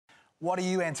What are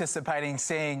you anticipating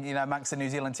seeing, amongst the New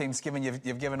Zealand teams, given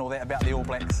you've given all that about the All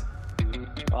Blacks?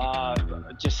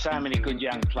 Just so many good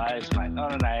young players, mate. I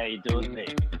don't know how you do it,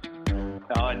 Nick.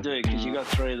 No, I do, because you've got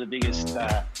three of the biggest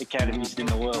academies in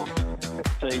the world.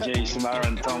 Fiji, Samoa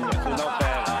and Tonga. They're not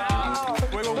bad.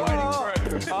 We were waiting for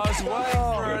it. I was waiting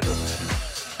for it.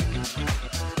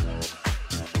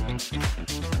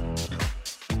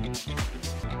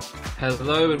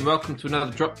 Hello and welcome to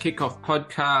another Drop Kickoff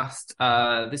podcast.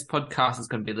 This podcast is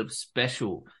going to be a little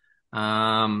special.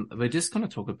 We're just going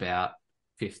to talk about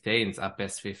 15s, our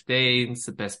best 15s,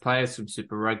 the best players from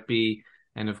Super Rugby,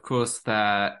 and of course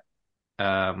that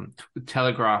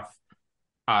Telegraph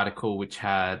article which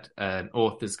had an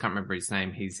author's, can't remember his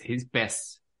name, his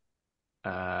best,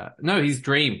 his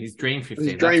dream 15. His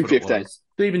dream 15.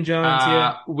 Stephen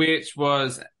Jones, which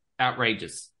was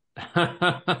outrageous.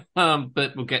 But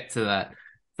we'll get to that.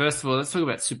 First of all, let's talk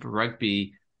about Super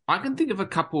Rugby. I can think of a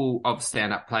couple of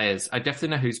stand-up players. I definitely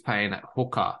know who's playing at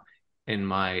hooker in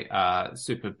my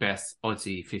Super Best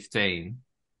Aussie 15.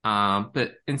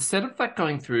 But instead of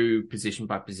going through position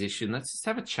by position, let's just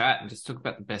have a chat and just talk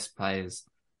about the best players.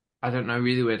 I don't know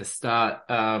really where to start.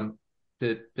 I know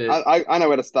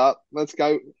where to start. Let's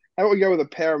go. How about we go with a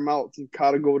pair of mults of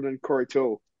Carter Gordon and Corey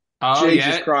Toole? Oh,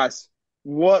 Jesus Christ.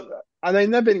 What? I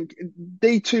mean, they've been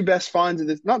the two best finds of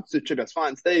this, not the two best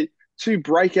finds, the two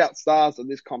breakout stars of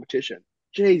this competition.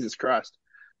 Jesus Christ.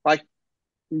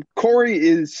 Corey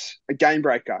is a game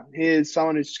breaker. He is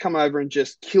someone who's come over and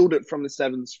just killed it from the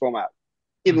sevens format.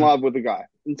 In love with the guy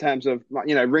in terms of,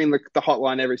 ringing the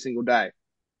hotline every single day.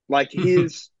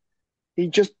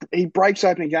 He breaks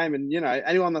open a game, and,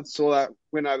 anyone that saw that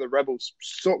win over the Rebels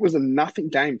saw it was a nothing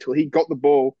game till he got the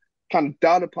ball, kind of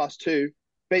darted +2,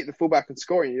 beat the fullback and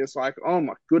scoring. You're just like, oh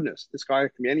my goodness, this guy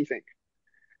can be anything.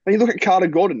 And you look at Carter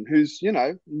Gordon, who's,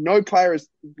 no player has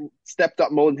stepped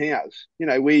up more than he has.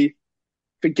 We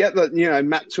forget that,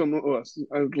 Matt Tuamua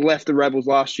left the Rebels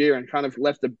last year and kind of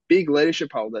left a big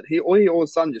leadership hole that he all of a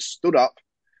sudden just stood up,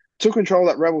 took control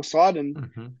of that Rebel side,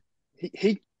 and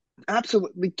he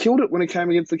absolutely killed it when it came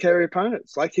against the Kiwi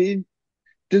opponents. He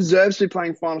deserves to be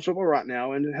playing finals football right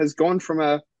now and has gone from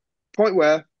a point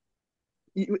where,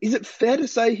 is it fair to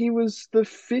say he was the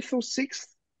 5th or 6th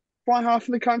fly half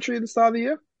in the country at the start of the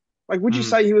year? Would you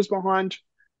say he was behind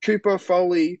Cooper,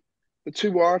 Foley, the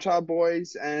two Waratah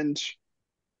boys, and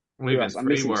even 3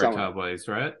 Waratah boys,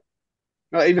 right?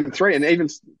 No, even 3, and even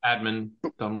Admin,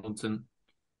 Donaldson,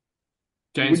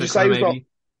 James O'Connor,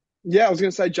 maybe. I was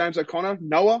going to say James O'Connor.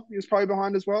 Noah, he was probably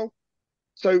behind as well.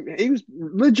 So he was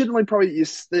legitimately probably the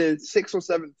 6th or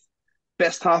 7th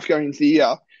best half going into the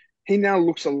year. He now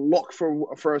looks a lock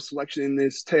for a selection in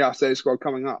this TRC squad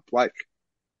coming up.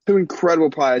 Two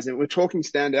incredible players, and we're talking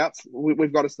standouts.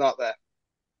 We've got to start there.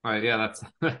 Oh yeah,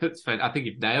 that's fine. I think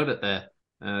you've nailed it there.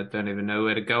 Don't even know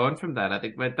where to go on from that. I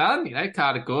think we're done.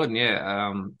 Carter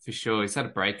Gordon, for sure. He's had a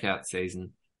breakout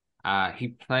season. He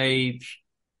played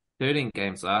 13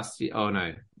 games last year. Oh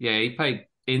no, yeah, he played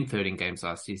in 13 games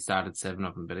last year. He started 7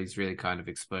 of them, but he's really kind of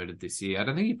exploded this year. I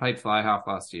don't think he played fly half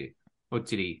last year, or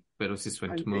did he? But it was just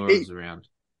when Tamura was around.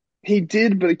 He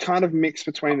did, but he kind of mixed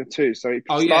between the two. So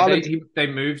they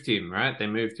moved him, right? They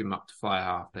moved him up to fly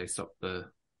half. They stopped the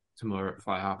Tamura at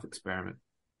fly half experiment.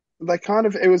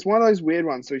 It was one of those weird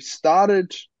ones. So he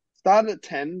started at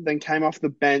 10, then came off the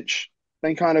bench,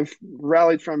 then kind of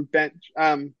rallied from bench,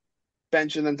 and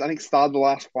then I think started the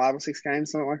last 5 or 6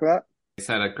 games, something like that. He's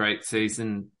had a great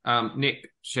season. Nick,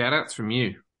 shout outs from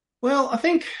you. Well, I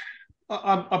think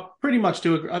I pretty much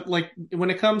do agree. When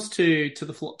it comes to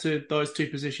those two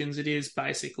positions, it is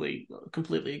basically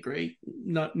completely agree.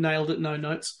 Nailed it. No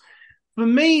notes. For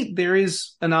me, there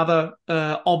is another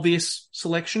obvious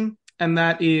selection, and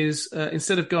that is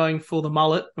instead of going for the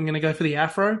mullet, I'm going to go for the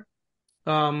afro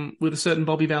with a certain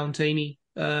Bobby Valentini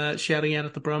shouting out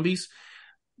at the Brumbies.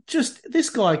 Just this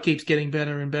guy keeps getting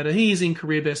better and better. He is in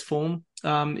career best form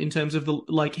in terms of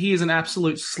he is an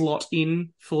absolute slot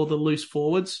in for the loose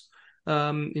forwards.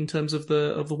 In terms of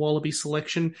the Wallaby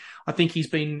selection, I think he's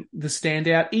been the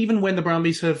standout. Even when the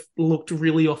Brumbies have looked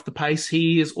really off the pace,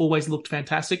 he has always looked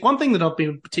fantastic. One thing that I've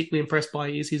been particularly impressed by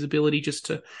is his ability just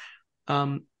to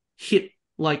hit,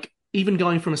 even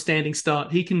going from a standing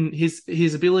start,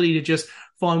 his ability to just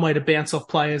find a way to bounce off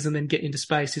players and then get into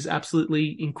space is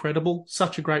absolutely incredible.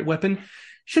 Such a great weapon.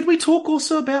 Should we talk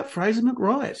also about Fraser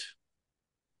McReight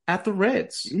at the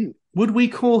Reds? Would we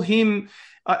call him...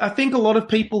 I think a lot of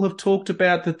people have talked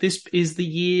about that this is the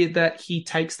year that he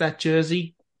takes that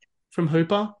jersey from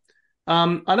Hooper.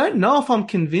 I don't know if I'm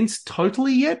convinced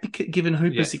totally yet, given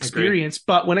Hooper's experience,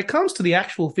 but when it comes to the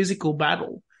actual physical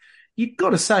battle, you've got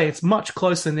to say it's much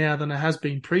closer now than it has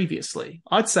been previously.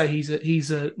 I'd say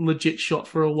he's a legit shot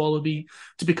for a Wallaby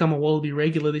to become a Wallaby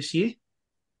regular this year.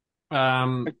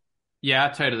 Yeah, I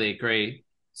totally agree.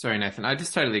 Sorry, Nathan. I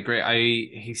just totally agree.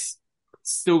 He's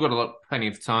still got plenty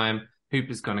of time.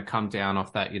 Hooper's going to come down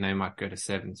off that, might go to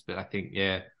sevens, but I think,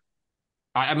 yeah.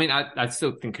 I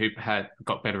still think Hooper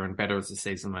got better and better as the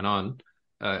season went on.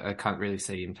 I can't really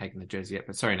see him taking the jersey yet,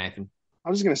 but sorry, Nathan. I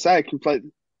was just going to say,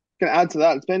 going to add to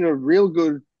that, it's been a real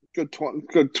good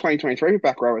 2023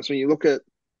 back rowers. When you look at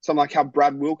something like how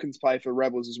Brad Wilkins played for the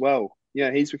Rebels as well,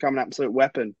 he's become an absolute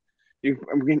weapon. You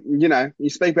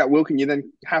speak about Wilkins, you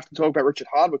then have to talk about Richard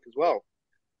Hardwick as well.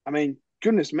 I mean,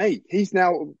 goodness me, he's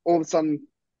now all of a sudden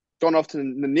gone off to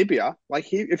Namibia.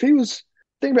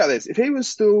 Think about this, if he was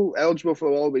still eligible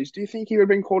for the Wallabies, do you think he would have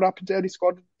been called up into Dirty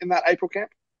Squad in that April camp?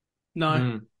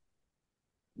 No.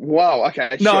 Wow.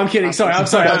 Okay. No, shit. I'm kidding. Sorry. I'm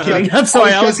kidding. I'm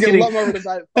sorry. I was kidding. A lot more of a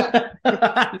debate.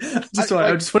 I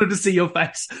just wanted to see your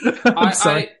face. I'm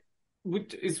sorry.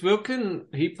 Is Wilkin?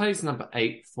 He plays number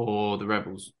 8 for the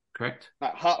Rebels, correct?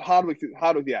 Hardwick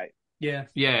the 8. Yeah.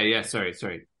 Yeah. Sorry.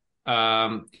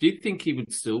 Do you think he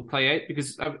would still play 8?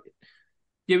 Because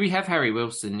we have Harry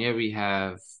Wilson. Yeah, we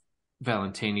have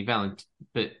Valentini. But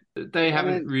they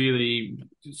haven't really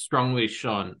strongly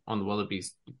shone on the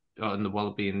Wallabies. On the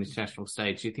Wallaby international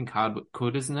stage. Do you think Hardwick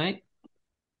could as an 8?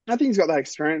 I think he's got that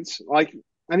experience. I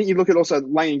think you look at also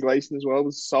Lane Gleeson as well,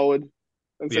 was solid.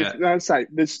 And so, I'd say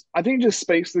this. I think it just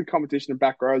speaks to the competition of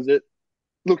back rows.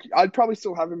 I'd probably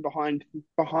still have him behind,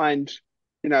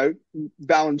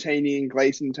 Valentini and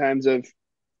Gleeson in terms of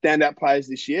standout players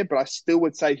this year, but I still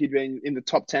would say he'd be in the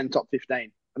top 10, top 15.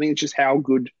 I think it's just how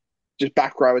good just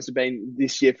back rowers have been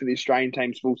this year for the Australian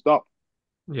teams, full stop.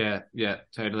 Yeah,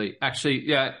 totally. Actually,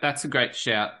 yeah, that's a great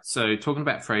shout. So talking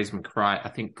about Fraser McRae, I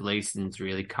think Gleeson's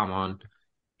really come on.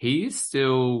 He's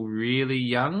still really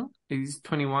young. He's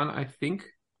 21, I think.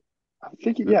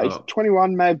 He's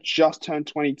 21, may have just turned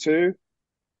 22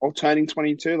 or turning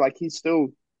 22. He's still,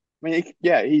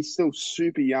 he's still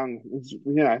super young.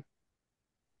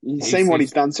 You've seen what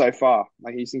he's done so far.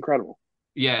 He's incredible.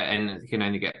 Yeah, and he can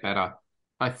only get better.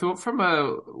 I thought from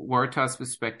a Waratahs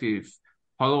perspective,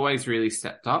 Holloway's really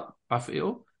stepped up, I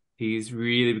feel. He's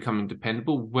really becoming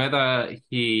dependable. Whether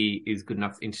he is good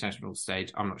enough for international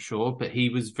stage, I'm not sure, but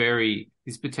his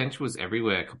potential was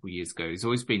everywhere a couple of years ago. He's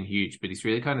always been huge, but he's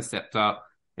really kind of stepped up.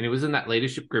 And it was in that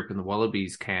leadership group in the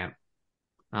Wallabies camp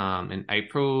in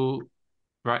April,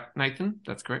 right, Nathan?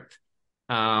 That's correct.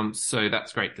 So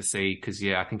that's great to see because,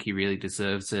 I think he really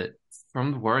deserves it.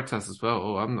 From the Waratahs as well.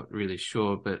 Oh, I'm not really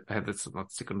sure, but let's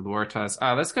not stick on the Waratahs.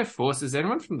 Let's go Force. Is there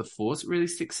anyone from the Force that really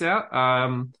sticks out?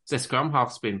 Their scrum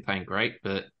half's been playing great,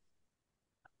 but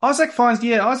Isaac Fines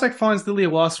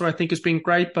Liliawasa, I think, has been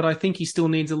great, but I think he still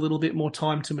needs a little bit more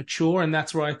time to mature, and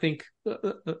that's where I think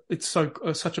it's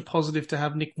such a positive to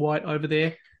have Nick White over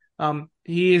there. I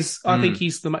think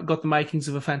he's got the makings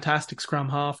of a fantastic scrum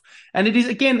half. And it is,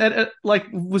 again,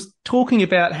 was talking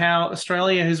about how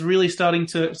Australia is really starting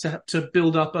to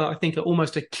build up, I think,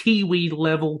 almost a Kiwi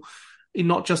level,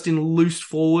 not just in loose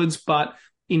forwards, but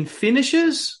in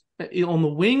finishes on the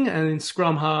wing and in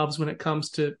scrum halves when it comes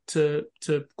to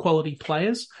quality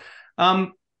players.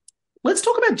 Let's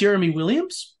talk about Jeremy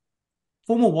Williams,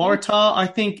 former Waratah. I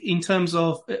think in terms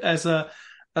of as a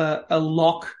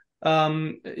lock,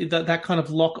 that kind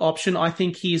of lock option, I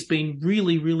think he has been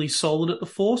really, really solid at the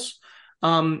Force.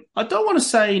 I don't want to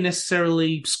say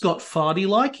necessarily Scott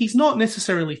Fardy-like. He's not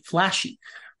necessarily flashy,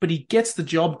 but he gets the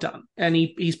job done, and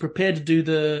he's prepared to do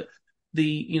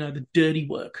the dirty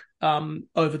work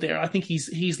over there. I think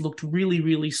he's looked really,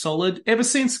 really solid ever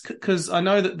since, because I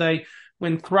know that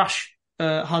when Thrush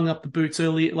hung up the boots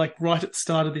early, right at the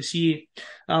start of this year,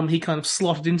 he kind of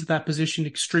slotted into that position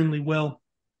extremely well.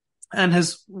 And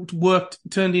has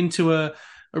turned into a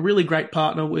really great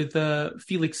partner with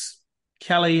Felix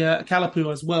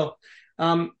Calapu as well.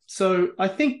 So I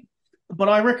think, but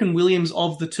I reckon Williams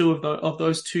of the two of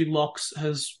those two locks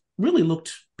has really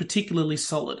looked particularly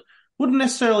solid. Wouldn't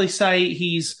necessarily say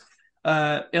he's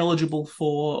eligible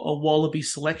for a Wallaby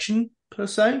selection per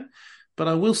se, but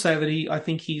I will say that I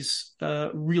think he's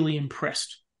really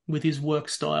impressed with his work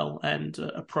style and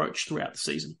approach throughout the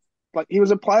season. He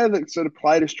was a player that sort of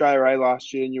played Australia A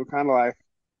last year, and you were kind of like,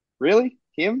 really?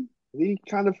 Him? He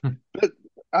kind of, but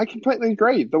I completely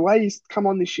agree. The way he's come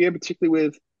on this year, particularly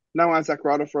with no Isaac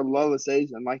Rodder for a lot of the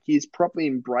season, he's properly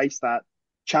embraced that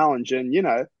challenge. And,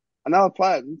 another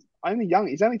player,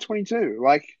 he's only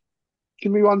 22,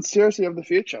 can be one seriously of the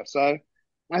future. So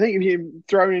I think if you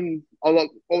throw in all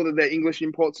of their English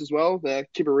imports as well, the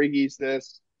Kibarigis, the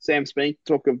Sam Spink,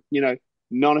 talk of,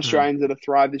 non-Australians that have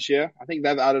thrived this year. I think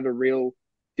they've added a real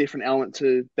different element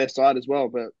to their side as well.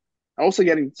 But also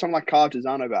getting someone like Kyle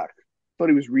Tizano back. Thought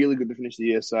he was really good to finish the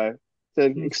year. So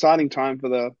it's an exciting time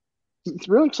it's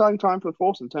a really exciting time for the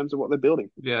Force in terms of what they're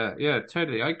building. Yeah,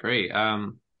 totally. I agree.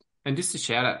 And just a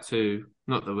shout out to,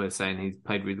 not that we're saying he's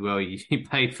played really well, he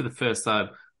played for the first time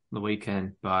on the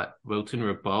weekend, but Wilton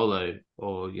Rebolo,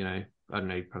 or, I don't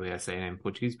know, probably I say it in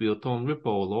Portuguese, Wilton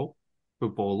Rebolo.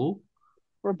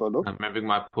 I'm remembering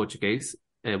my Portuguese.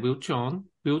 Wilton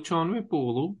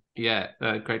Rebolo. Yeah,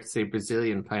 great to see a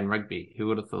Brazilian playing rugby. Who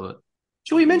would have thought?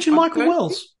 Should we mention Michael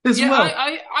Wells as well?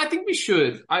 I think we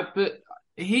should. But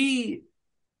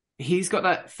he's got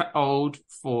that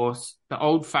the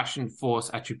old-fashioned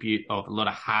Force attribute of a lot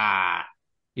of heart.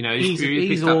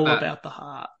 He's all about the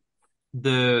heart.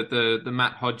 The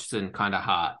Matt Hodgson kind of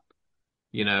heart.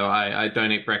 I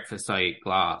don't eat breakfast, I eat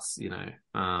glass.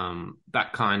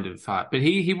 That kind of heart. But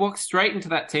he walked straight into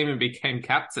that team and became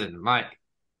captain. Like,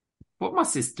 what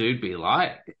must this dude be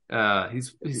like?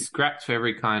 He's scrapped for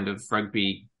every kind of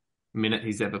rugby minute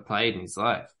he's ever played in his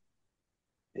life.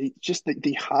 He's just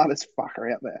the hardest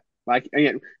fucker out there. Like,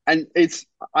 again, and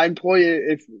I implore you,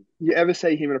 if you ever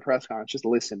see him at a press conference, just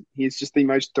listen. He's just the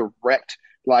most direct.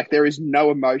 Like, there is no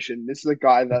emotion. This is a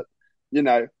guy that,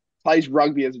 plays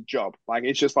rugby as a job. Like,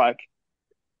 it's just like,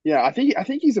 yeah, I think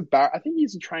he's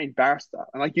a trained barrister,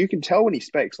 and like you can tell when he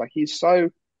speaks. Like, he's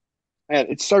so, man,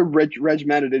 it's so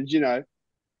regimented.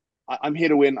 I'm here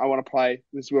to win. I want to play.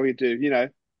 This is what we do.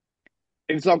 If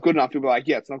it's not good enough, people are like,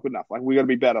 yeah, it's not good enough. Like, we got to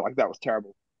be better. Like, that was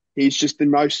terrible. He's just the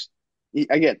most.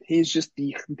 He's just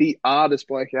the hardest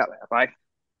bloke out there. Like,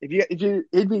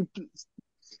 he'd be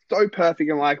so perfect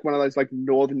in like one of those like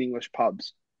Northern English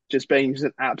pubs, just being just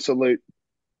an absolute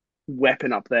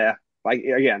weapon up there. Like,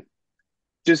 again,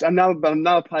 just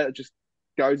another player that just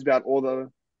goes about all the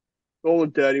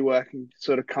dirty work and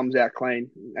sort of comes out clean.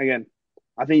 Again,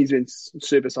 I think he's been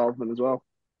super solid for them as well.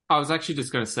 I was actually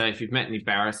just going to say, if you've met any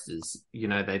barristers,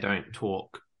 they don't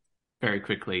talk very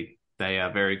quickly. They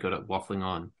are very good at waffling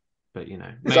on. But,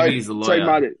 maybe he's a lawyer.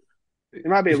 So he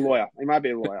might be a lawyer.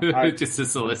 Just a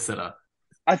solicitor.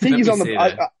 I think he's on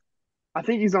the. I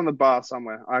think he's on the bar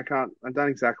somewhere. I don't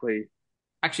exactly.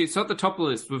 Actually, it's at the top of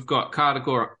the list. We've got Carter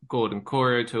Gordon,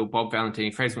 Corey O'Toole, Bob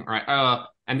Valentini, Fraser McRae.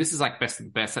 And this is like best of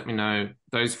the best. Let me know.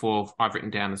 Those four I've written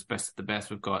down as best of the best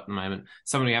we've got at the moment.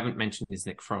 Someone we haven't mentioned is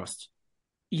Nick Frost.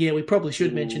 Yeah, we probably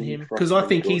should mention him because I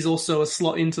think he's also a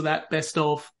slot into that best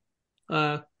of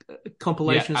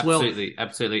compilation as well.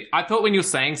 Absolutely. I thought when you were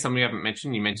saying somebody I haven't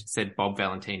mentioned, you said Bob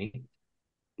Valentini.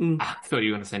 I thought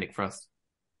you were going to say Nick Frost.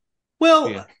 Well,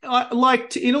 yeah.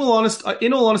 In all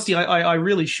honesty, I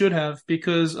really should have,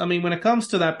 because I mean, when it comes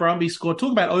to that Brumby score,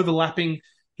 talk about overlapping.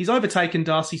 He's overtaken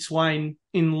Darcy Swain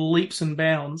in leaps and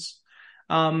bounds,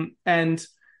 and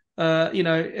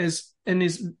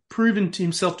has proven to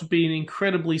himself to be an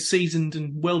incredibly seasoned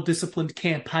and well-disciplined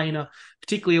campaigner,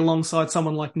 particularly alongside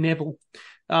someone like Neville.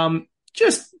 But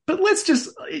let's just,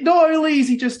 not only is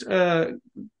he just,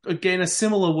 again, a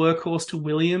similar workhorse to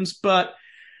Williams, but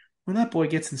when that boy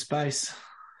gets in space,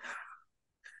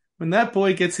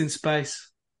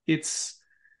 it's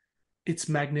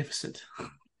magnificent.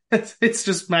 It's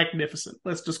just magnificent.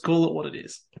 Let's just call it what it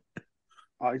is.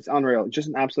 Oh, it's unreal. Just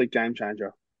an absolute game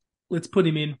changer. Let's put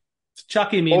him in. Let's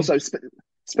chuck him in. Also,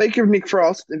 speaking of Nick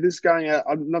Frost, if this is going out,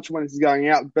 I'm not sure when this is going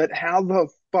out, but how the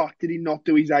fuck did he not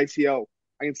do his ACL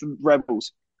against the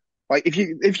Rebels? Like, if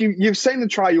you've seen the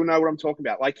try, you'll know what I'm talking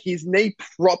about. Like, his knee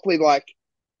properly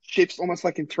shifts almost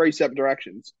like in three separate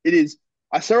directions. It is.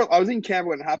 I was in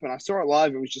Canberra when it happened. I saw it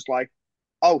live. It was just like,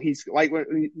 oh, he's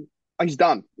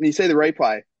done. And you see the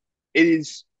replay.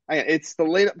 It's the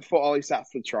lead up before Ollie Satt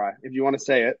for the try. If you want to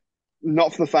see it,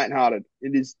 not for the faint-hearted.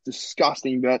 It is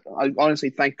disgusting, but I honestly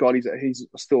thank God he's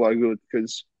still so good,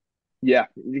 because, yeah,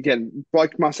 again,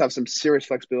 Blake must have some serious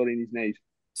flexibility in his knees.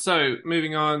 So,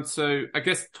 moving on. So, I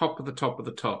guess top of the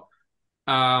top.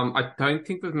 I don't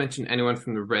think we've mentioned anyone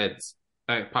from the Reds,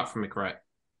 apart from McRae.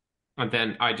 And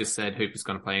then I just said Hooper's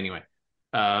going to play anyway.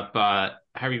 But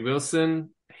Harry Wilson,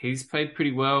 he's played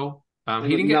pretty well. He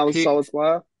didn't get picked. Solid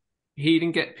player. He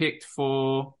didn't get picked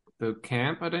for the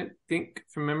camp, I don't think,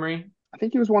 from memory. I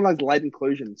think he was one of those late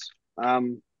inclusions.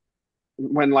 When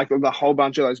the whole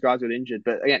bunch of those guys got injured.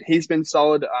 But again, he's been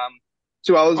solid.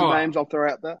 Two others names I'll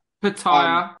throw out there.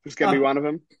 Pataya. It's going to be one of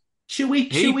them. Should we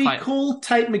call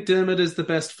Tate McDermott as the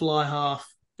best fly half?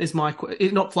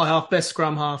 Not fly half, best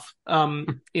scrum half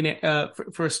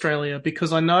for Australia,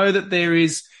 because I know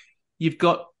that you've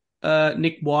got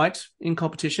Nick White in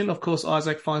competition. Of course,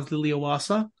 Isaac finds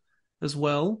Liliawasa as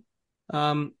well.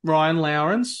 Ryan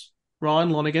Lawrence, Ryan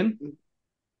Lonergan.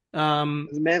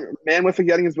 There's a man we're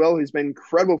forgetting as well, who's been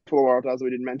incredible for the Waratahs, we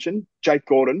didn't mention, Jake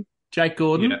Gordon. Jake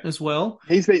Gordon as well.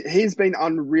 He's been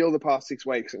unreal the past 6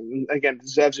 weeks, and again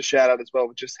deserves a shout out as well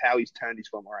with just how he's turned his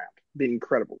form around. Been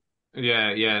incredible.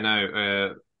 Really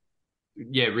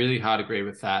hard to agree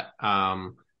with that.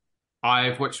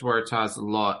 I've watched Waratahs a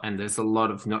lot, and there's a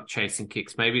lot of not chasing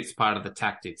kicks. Maybe it's part of the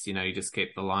tactics, you just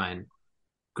keep the line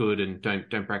good and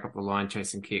don't break up the line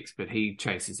chasing kicks, but he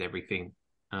chases everything.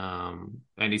 And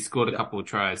he scored a couple of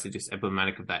tries. They're just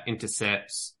emblematic of that.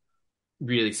 Intercepts,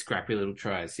 really scrappy little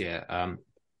tries. Yeah.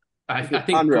 I think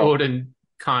Unreal. Gordon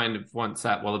kind of wants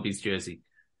that Wallabies jersey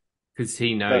because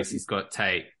he knows he's got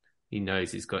Tate. He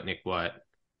knows he's got Nick White.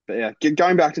 But yeah,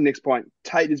 going back to Nick's point,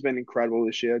 Tate has been incredible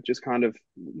this year. Just kind of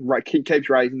keeps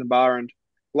raising the bar, and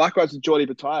likewise with Geordie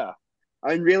Bataille. I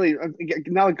mean, really,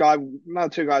 another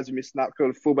 2 guys who missed that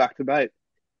sort of fullback debate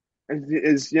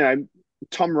is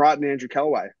Tom Wright and Andrew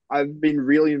Kellaway. I've been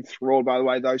really enthralled by the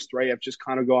way those 3 have just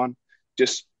kind of gone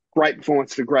just great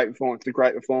performance to great performance to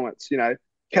great performance.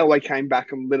 Kellaway came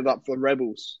back and lit it up for the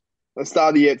Rebels. At the start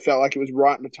of the year, it felt like it was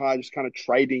Wright and Bataille just kind of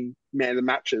trading man of the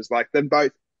matches. Like they're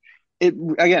both.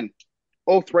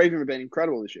 All 3 of them have been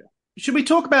incredible this year. Should we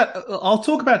talk about? I'll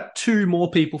talk about 2 more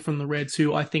people from the Reds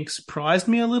who I think surprised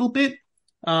me a little bit,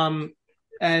 and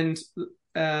in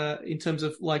terms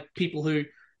of like people who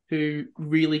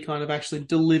really kind of actually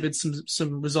delivered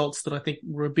some results that I think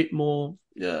were a bit more.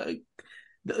 We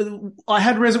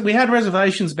had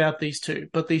reservations about these 2,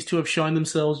 but these 2 have shown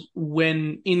themselves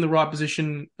when in the right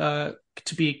position to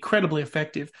be incredibly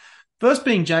effective. First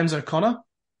being James O'Connor.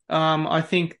 I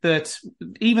think that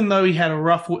even though he had a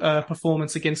rough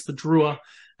performance against the Drua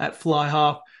at fly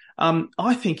half,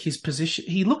 I think his position,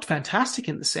 he looked fantastic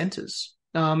in the centres.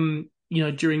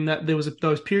 During that, there was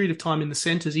those period of time in the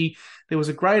centres, there was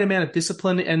a great amount of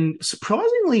discipline and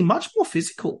surprisingly much more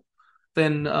physical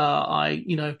than I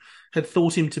had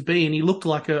thought him to be. And he looked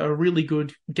like a really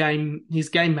good game. His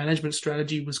game management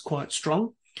strategy was quite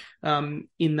strong.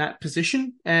 In that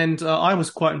position, and I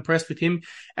was quite impressed with him.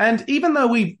 And even though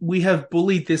we have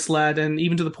bullied this lad, and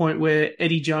even to the point where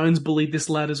Eddie Jones bullied this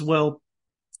lad as well,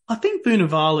 I think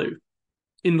Vunivalu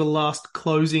in the last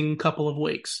closing couple of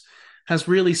weeks has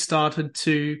really started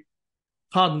to,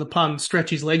 pardon the pun, stretch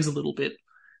his legs a little bit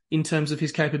in terms of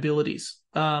his capabilities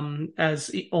as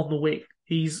on the wing.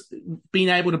 He's been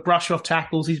able to brush off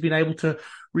tackles. He's been able to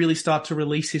really start to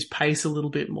release his pace a little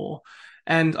bit more.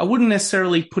 And I wouldn't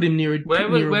necessarily put him near. Where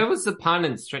was the pun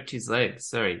and stretch his legs?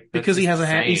 Sorry, because he has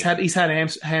he's had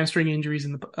hamstring injuries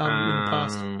in the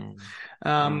past.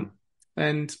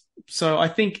 And so I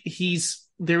think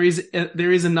there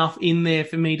is enough in there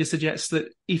for me to suggest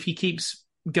that if he keeps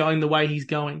going the way he's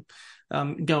going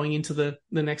into the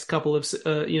next couple of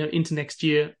into next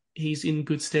year, he's in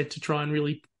good stead to try and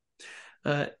really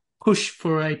push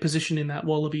for a position in that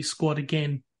Wallaby squad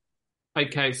again.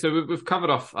 Okay, so we've covered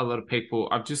off a lot of people.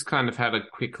 I've just kind of had a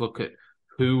quick look at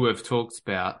who we've talked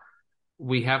about.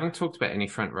 We haven't talked about any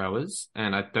front rowers,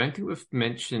 and I don't think we've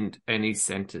mentioned any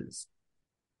centres.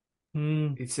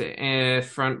 It's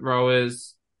front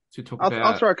rowers to talk about.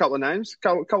 I'll throw a couple of names.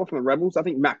 Couple from the Rebels. I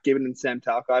think Matt Gibbon and Sam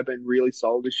Talcott have been really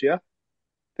solid this year. I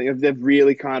think they've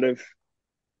really kind of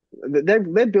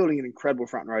they're building an incredible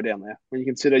front row down there. When you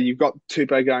consider you've got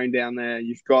Tupou going down there,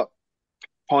 you've got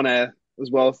Poner as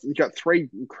well. You've got 3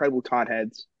 incredible tight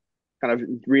heads, kind of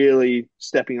really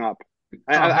stepping up.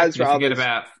 As for others,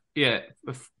 about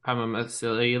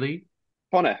Pamamasili.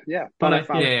 Poner, yeah,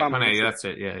 Poner, that's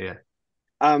it, yeah.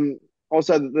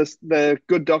 Also, the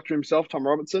good doctor himself, Tom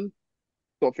Robertson,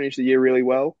 thought finished the year really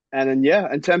well. And then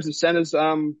in terms of centers,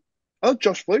 I thought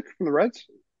Josh Fluke from the Reds.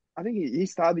 I think he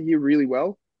started the year really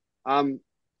well. And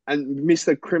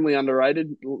Mr. criminally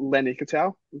underrated Len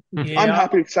Ikitau. Yeah. I'm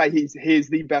happy to say he's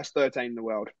the best 13 in the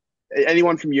world.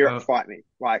 Anyone from Europe fight me.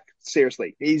 Like,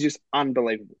 seriously, he's just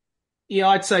unbelievable. Yeah,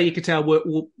 I'd say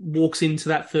Ikitau walks into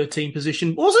that 13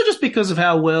 position. Also just because of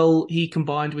how well he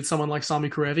combined with someone like Samu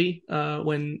Kerevi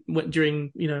when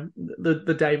during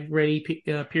the Dave Rennie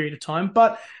period of time.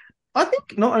 But I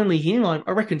think not only him,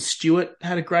 I reckon Stewart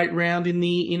had a great round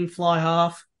in fly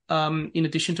half. In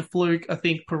addition to Fluke, I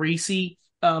think Parisi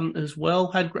as well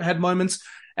had moments.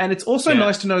 And it's also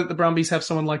nice to know that the Brumbies have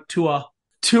someone like Tua.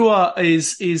 Tua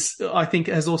is I think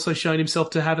has also shown himself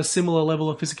to have a similar level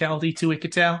of physicality to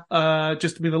Ikitau,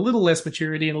 just with a little less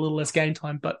maturity and a little less game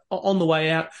time, but on the way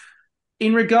out.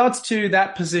 In regards to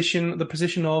that position, the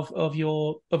position of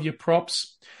your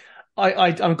props,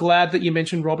 I'm glad that you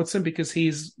mentioned Robertson because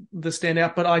he's the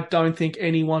standout, but I don't think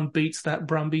anyone beats that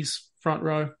Brumbies front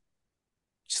row.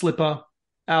 Slipper,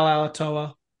 Al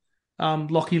Alatoa,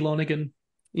 Lockie Lonergan.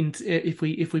 if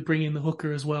we bring in the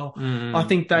hooker as well. I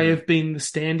think they have been the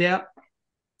standout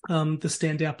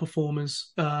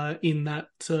performers in that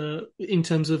in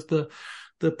terms of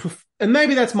and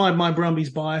maybe that's my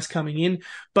Brumbies bias coming in,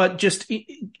 but just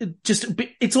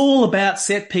it's all about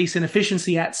set piece and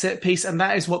efficiency at set piece, and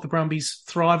that is what the Brumbies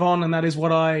thrive on, and that is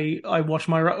what I watch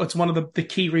it's one of the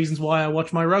key reasons why I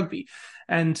watch my rugby,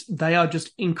 and they are just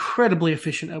incredibly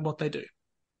efficient at what they do.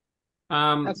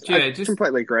 I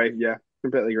completely agree. Yeah,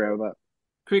 completely agree with that.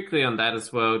 Quickly on that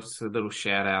as well, just a little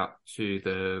shout out to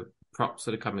the props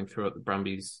that are coming through at the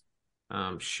Brumbies.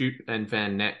 Shoot and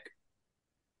Van Neck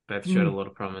both showed a lot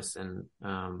of promise, and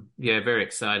very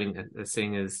exciting.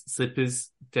 Seeing as Slippers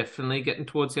definitely getting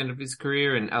towards the end of his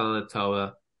career, and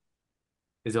Alaalatoa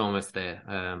is almost there.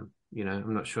 I'm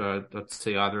not sure I'd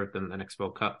see either of them the next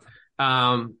World Cup.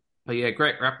 But yeah,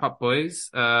 great wrap up, boys.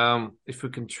 If we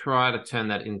can try to turn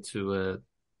that into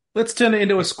let's turn it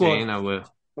into a squad.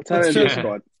 Let's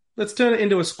turn it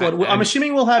into a squad. I'm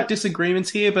assuming we'll have disagreements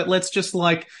here, but let's just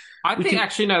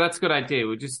actually, no, that's a good idea.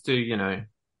 We'll just do,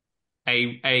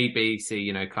 A, B,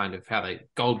 C, kind of how they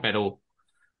gold medal,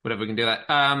 whatever, we can do that.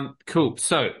 Cool.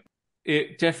 So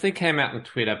it definitely came out on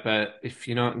Twitter, but if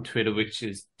you're not on Twitter, which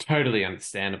is totally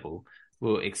understandable,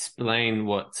 we'll explain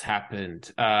what's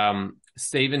happened.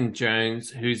 Stephen Jones,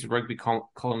 who's a rugby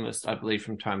columnist, I believe,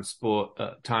 from Times Sport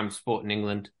in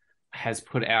England, has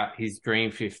put out his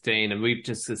Dream 15, and we've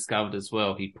just discovered as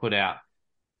well, he put out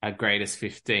a Greatest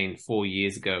 15 4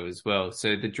 years ago as well.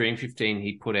 So the Dream 15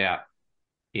 he put out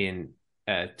in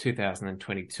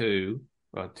 2022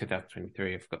 or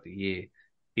 2023, I forgot the year,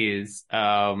 is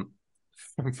from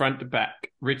front to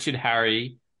back: Richard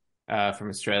Harry from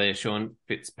Australia, Sean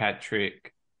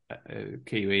Fitzpatrick,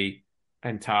 Kiwi,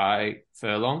 and Ty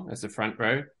Furlong as the front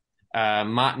row.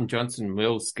 Martin Johnson,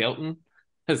 Will Skelton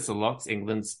as the locks.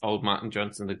 England's old Martin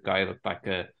Johnson, the guy who looked like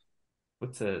the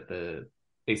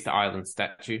Easter Island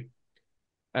statue.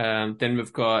 Then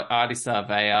we've got Ardie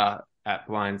Savea at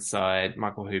blind side,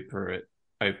 Michael Hooper at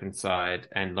open side,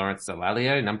 and Lawrence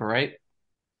Dallaglio, number 8.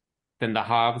 Then the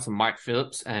halves are Mike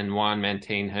Phillips and Juan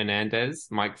Mantine Hernandez.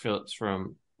 Mike Phillips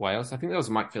from Wales. I think that was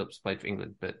Mike Phillips played for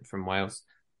England, but from Wales.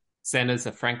 Centers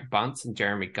are Frank Bunce and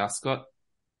Jeremy Guscott.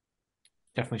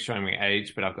 Definitely showing me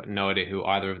age, but I've got no idea who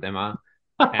either of them are.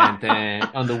 And then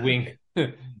on the wing,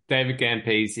 David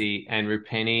Gampisi and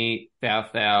Rupeni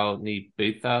Thao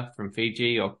Nibutha from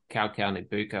Fiji, or Kau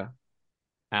Nibuka.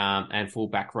 And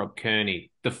fullback Rob Kearney,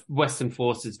 the Western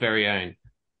Force's very own.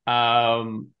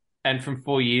 And from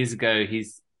 4 years ago,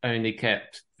 he's only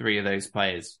kept 3 of those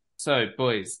players. So,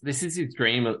 boys, this is his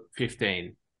dream at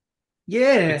 15.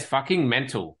 Yeah. It's fucking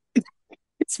mental.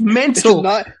 It's mental.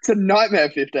 It's a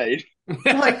nightmare 15.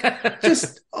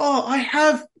 I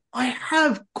have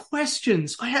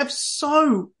questions. I have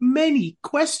so many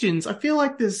questions. I feel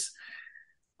like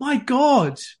my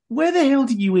God, where the hell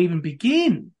did you even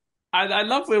begin? I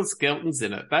love Will Skelton's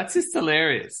in it. That's just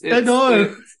hilarious. I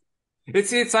know.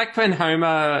 It's like when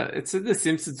Homer, it's in The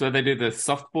Simpsons where they do the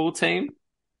softball team.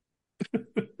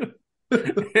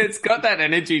 It's got that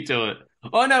energy to it.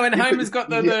 Oh no, and Homer's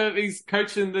got he's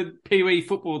coaching the Pee Wee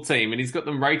football team, and he's got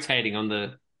them rotating on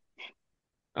the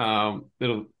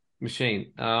little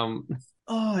machine.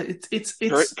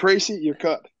 It's Precy, you're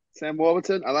cut. Sam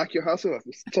Warburton, I like your hustle.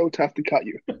 It's so tough to cut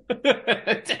you.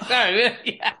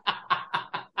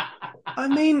 I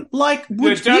mean, John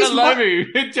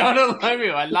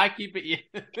Olomu, I like you, but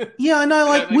yeah, I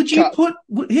know. Would you put?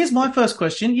 Here's my first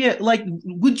question. Yeah,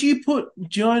 would you put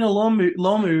Jonah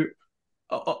Lomu?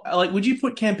 Would you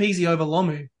put Campese over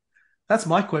Lomu? That's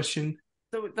my question.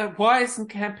 So, why isn't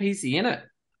Campese in it?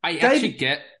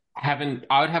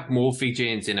 I would have more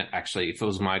Fijians in it, actually, if it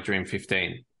was my Dream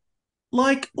 15.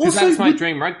 Because that's my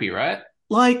dream rugby, right?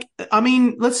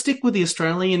 Let's stick with the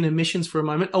Australian emissions for a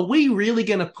moment. Are we really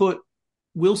going to put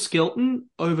Will Skelton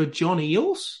over John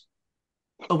Eales?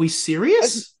 Are we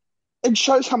serious? It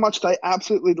shows how much they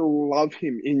absolutely love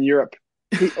him in Europe.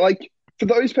 For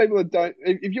those people that don't,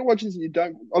 if you're watching this and you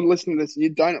don't, or listening to this and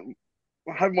you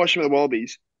haven't watched him at the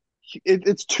Wallabies,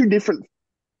 it's two different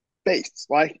beasts.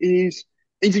 He's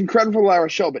incredible, La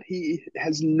Rochelle, but he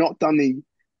has not done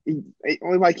he's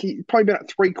probably been at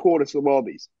 3/4 of the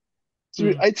Wallabies. So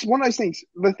it's one of those things.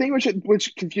 The thing which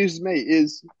confuses me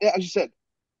is, as you said,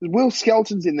 Will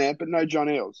Skelton's in there, but no John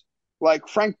Eales.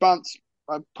 Frank Bunce,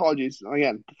 apologies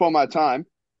again, before my time,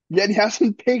 yet he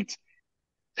hasn't picked.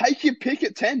 Take your pick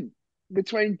at 10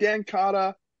 between Dan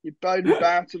Carter, your Bowden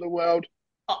Barrett of the world.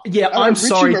 I'm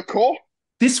sorry. McCaw.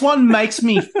 This one makes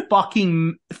me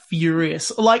fucking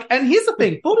furious. And here's the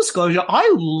thing, full disclosure,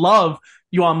 I love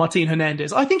Juan Martin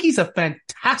Hernandez. I think he's a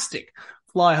fantastic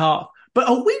fly half. But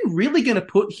are we really going to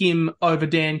put him over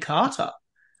Dan Carter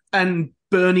and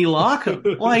Bernie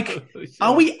Larkham? Like,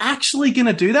 are we actually going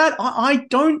to do that? I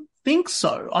don't think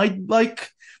so.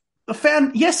 A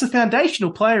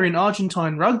foundational player in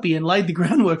Argentine rugby and laid the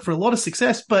groundwork for a lot of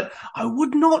success, but I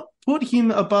would not put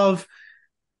him above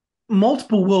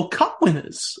multiple World Cup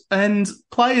winners and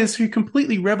players who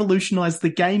completely revolutionized the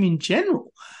game in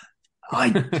general. There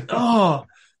are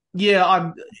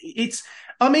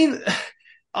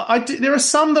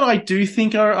some that I do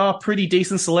think are pretty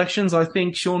decent selections. I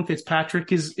think Sean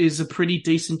Fitzpatrick is a pretty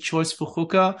decent choice for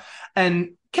hooker,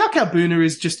 and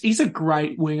Kaukabuna he's a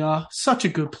great winger, such a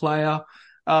good player,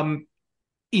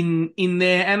 in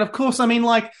there. And of course, I mean,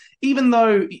 like, even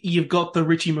though you've got the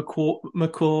Richie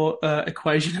McCaw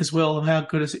equation as well of how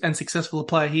good and successful a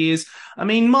player he is, I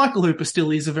mean, Michael Hooper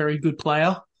still is a very good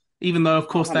player, even though, of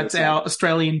course, 100%. That's our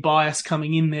Australian bias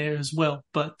coming in there as well.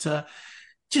 But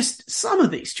just some of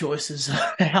these choices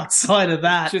outside of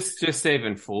that. Just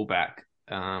even fullback.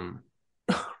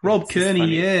 Rob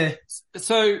Kearney, yeah.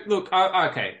 So, look,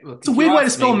 okay. Look, it's a weird way to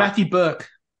spell Matthew Burke.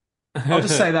 I'll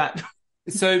just say that.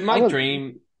 So my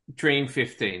dream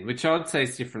 15, which I would say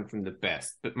is different from the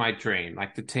best, but my dream,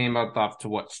 like the team I'd love to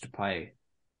watch to play,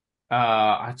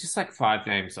 I just like 5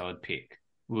 names I would pick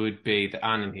would be the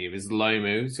Arnhem here is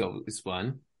Lomu, so this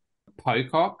one,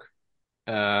 Pocock,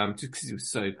 just because he was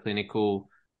so clinical.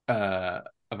 I've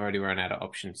already run out of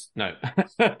options. No,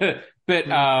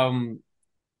 but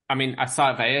I mean,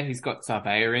 Sarvea, he's got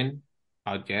Sarvea in.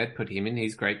 I'd put him in.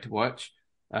 He's great to watch.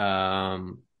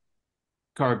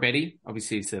 Koroibete,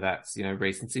 obviously, so that's,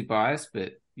 recency bias,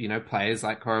 but, players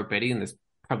like Koroibete, and there's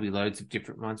probably loads of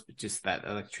different ones, but just that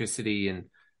electricity and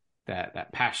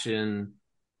that passion.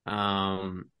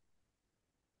 Probably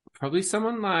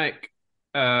someone like,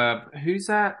 who's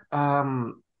that,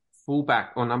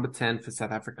 fullback or number 10 for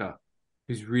South Africa,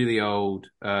 who's really old.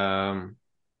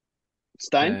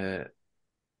 Steyn?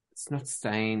 It's not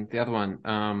Steyn. The other one.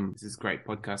 This is great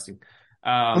podcasting.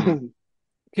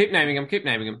 Keep naming him.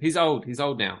 He's old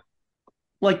now.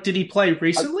 Like, did he play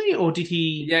recently or did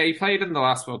he? Yeah, he played in the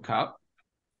last World Cup.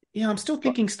 Yeah, I'm still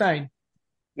thinking Steyn.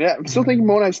 Yeah, I'm still thinking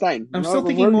Morné Steyn. I'm still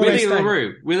thinking Morné Steyn.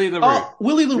 Willie le Roux. Oh,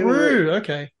 Willie le Roux.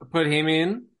 Okay. Put him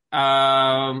in.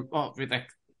 Some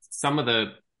of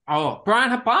the. Oh,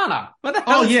 Brian Habana. What the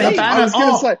hell? Oh, yeah, Habana. I was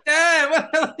going to say. Yeah,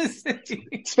 what the hell is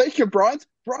he? Speaking of Brian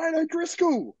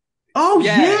O'Driscoll. Oh,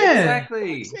 yeah.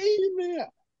 Exactly.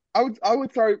 I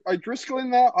would throw O'Driscoll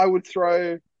in there. I would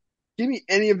give me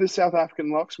any of the South African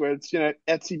locks where it's,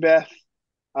 Etsy Beth,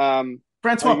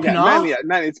 Francois Pienaar.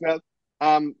 Mainly it's Beth.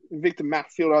 Victor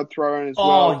Matfield I'd throw in as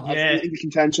well. Oh, yeah. In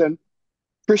contention.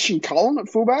 Christian Cullen at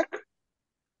fullback.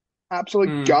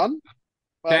 Absolute gun.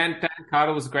 Dan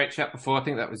Carter was a great shot before. I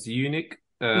think that was Unique.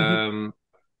 Sorry,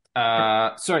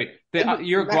 the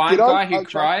Uruguayan guy who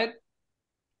cried.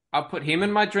 I'll put him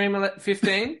in my dream at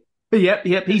 15. Yep.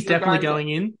 He's definitely going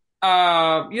in.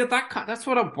 That's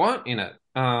what I want in it.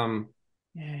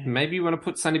 Maybe you want to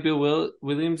put Sonny Bill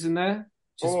Williams in there,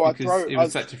 just because he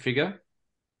was such a figure.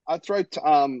 I'd throw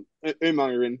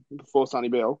Umaga in before Sonny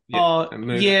Bill.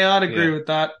 I'd agree with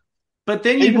that. But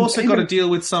then you've also got to deal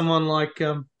with someone like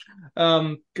God,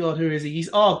 who is he?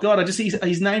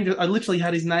 His name. I literally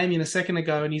had his name in a second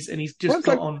ago, and he's just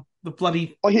got on the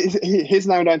bloody. Oh, his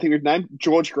name I don't think we've named.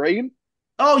 George Gregan.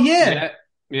 Oh yeah.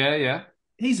 Yeah.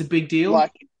 He's a big deal.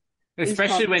 Like,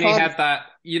 especially when he had that.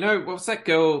 What was that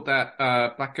girl? That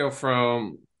black girl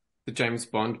from the James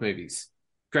Bond movies,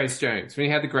 Grace Jones. When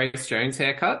he had the Grace Jones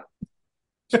haircut.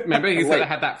 Remember, he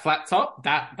had that flat top.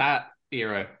 That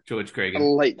era, George Gregan.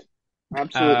 Elite.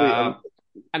 Absolutely.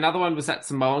 Another one was that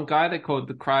Samoan guy they called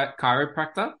the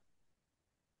chiropractor.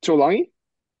 Tuolangi?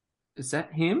 Is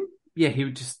that him? Yeah, he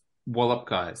would just wallop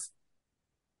guys.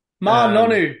 Ma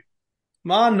Nonu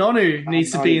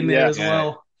needs to be in there as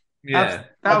well. Yeah.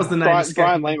 That was the name.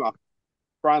 Brian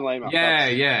Lima.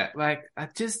 Yeah. Like,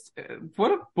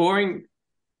 what a boring...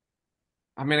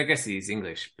 I mean, I guess he is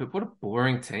English, but what a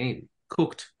boring team.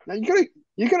 Cooked. Now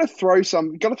you gotta throw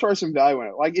some value in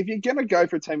it. Like, if you're gonna go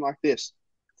for a team like this,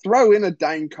 throw in a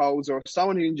Dane Coles or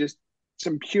someone who can just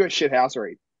some pure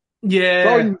shithousery.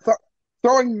 Yeah.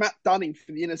 Throwing Matt Dunning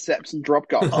for the intercepts and drop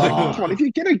goals. Like, come on, if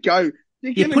you're gonna go,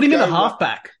 put him in a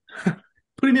halfback.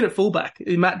 Put him in at fullback.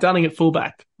 Matt Dunning at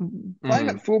fullback. Play him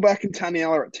at fullback and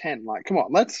Taniela at 10. Like, come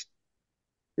on,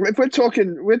 if we're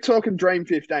talking Dream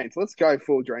 15, so let's go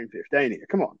full Dream 15 here.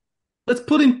 Come on. Let's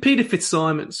put in Peter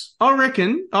Fitzsimons. I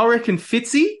reckon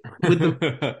Fitzy with the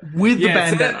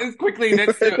bandana. So quickly,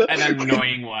 let's do an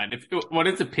annoying one.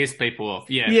 Wanted to piss people off.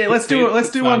 Yeah, let's do it.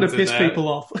 Let's do one to piss people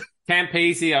off.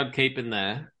 Campese, I'd keep in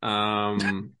there.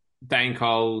 Dane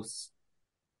Coles.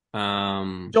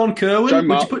 John Kerwin. Joe Would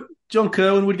Mar- you put John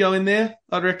Kerwin would go in there?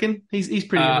 I'd reckon he's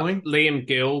pretty annoying. Liam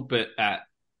Gill, but at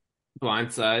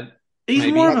blindside. He's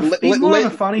maybe. more of a he's more of a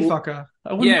Liam- funny fucker.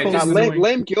 I wouldn't Yeah, call just him Liam,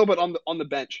 annoying. Liam Gilbert on the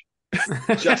bench.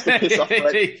 Just to piss off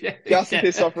Red- just to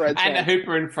piss off Reds And a fans.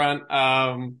 Hooper in front.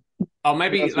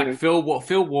 Maybe That's like weird. Phil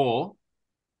War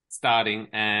starting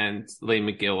and Liam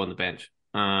McGill on the bench.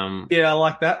 Yeah, I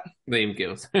like that. Liam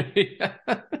Gills.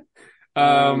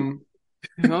 Um,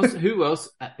 Who else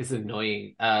is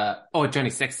annoying? Johnny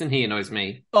Sexton. He annoys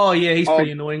me. Oh yeah, he's Oh,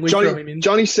 pretty annoying. We throw him in.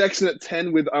 Johnny Sexton at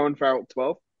 10 with Owen Farrell at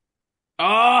 12.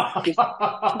 Oh,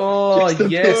 Oh Just to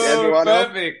yes. piss everyone off.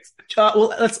 perfect.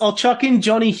 I'll chuck in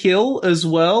Johnny Hill as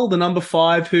well, the number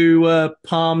 5 who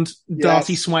palmed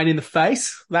Darcy Yes. Swain in the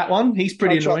face. That one, he's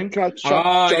pretty annoying. Can I chuck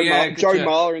Oh, Joe, yeah, good Joe job.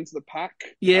 Marler into the pack?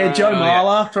 Yeah, Joe yeah.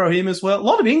 Marler, throw him as well. A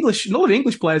lot of English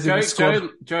players in Joe, this squad.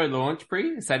 Joe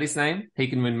Launchbury, is that his name? He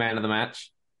can win man of the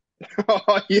match.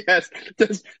 Oh, yes.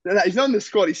 No, he's not in the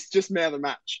squad. He's just man of the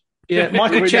match. Yeah,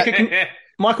 Michael We-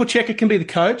 Checker can be the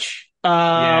coach,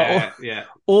 yeah.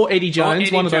 or Eddie Or Jones,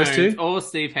 Eddie one of those Jones, two, or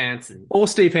Steve Hansen. or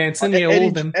Steve Hansen. Yeah, all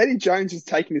of them. Eddie Jones is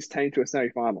taking his team to a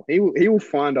semi-final. He will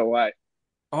find a way.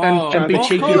 And be of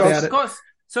cheeky course, about of it. course.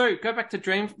 Sorry, go back to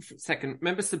Dream for a second.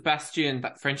 Remember Sebastian,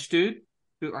 that French dude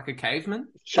who looked like a caveman?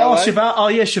 Chalet? Cheval. Oh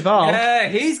yeah, Cheval. Yeah,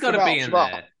 he's got to be in Cheval.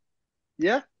 there.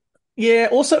 Yeah. Yeah.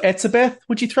 Also, Etzebeth.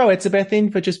 Would you throw Etzebeth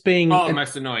in for just being? Oh,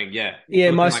 most annoying, yeah. yeah,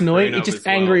 Looking most like annoying. Bruno It's just as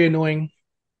well. angry, annoying.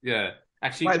 Yeah.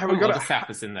 Actually, Wait, you have put we got a lot a- of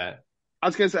sappers in there. I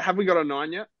was going to say, have we got a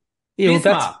 9 yet? Yeah, well,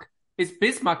 that's. Bismarck. Is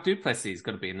Bismarck Duplessis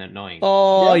got to be in the annoying?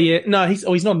 Oh Yeah. yeah, no, he's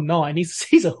not a 9.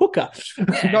 He's a hooker.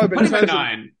 yeah, no, but put in him at terms of-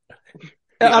 9.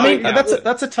 I mean, Yeah.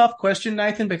 that's a tough question,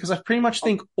 Nathan, because I pretty much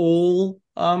think all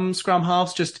scrum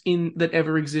halves that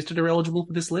ever existed are eligible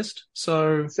for this list.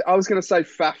 So, So I was going to say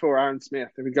Faf or Aaron Smith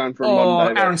if we're going for a oh,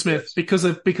 modern day. Aaron Smith, because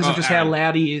of just how Aaron.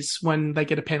 loud he is when they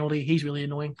get a penalty. He's really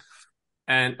annoying.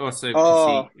 And also,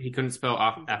 Oh. because he couldn't spell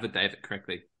affidavit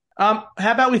correctly. How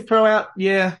about we throw out?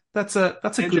 Yeah, that's a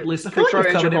Andrew- good list. I can feel we like we've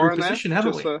throw covered Andrew every Hoare in there? position,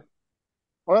 haven't Just we?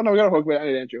 Well, no, we got to talk about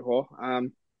Andrew Hoare.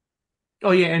 Oh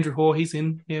yeah, Andrew Hoare, he's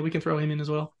in. Yeah, we can throw him in as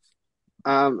well.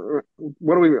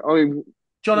 What do we?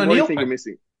 John what do you O'Neill. think we're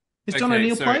missing? Has John Okay,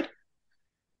 O'Neill sorry.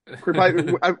 played? Could we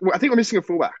play- I think we're missing a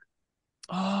fullback.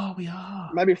 Oh, we are.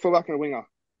 Maybe a fullback and a winger.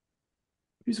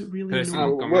 Who's it really Personal.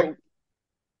 annoying? Montgomery.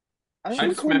 I I don't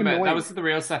just call him remember that annoying. was the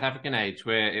real South African age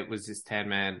where it was just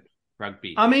 10-man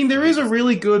rugby. I mean, there is a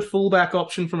really good fullback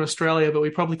option from Australia, but we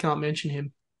probably can't mention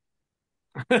him.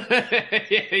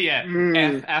 yeah.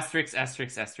 Mm. Asterisk,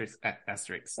 asterisk, asterisk,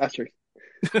 asterisk. That's true.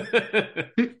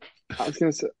 I was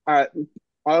going to say, all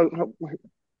right.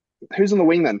 Who's on the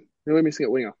wing then? Who are we missing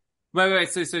at winger? Wait.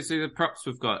 So the props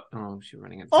we've got. Oh, she's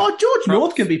running it. Oh, George Props.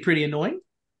 North can be pretty annoying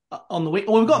on the wing.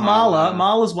 Well, we've got Marla. Marler.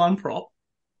 Marla's one prop.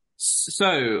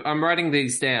 So I'm writing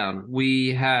these down.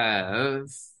 We have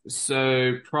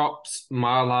props,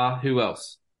 Marla. Who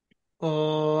else?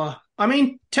 I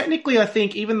mean, technically, I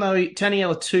think even though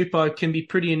Taniela Tupou can be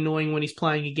pretty annoying when he's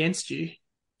playing against you,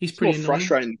 he's It's more pretty annoying.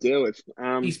 frustrating to deal with.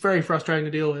 He's very frustrating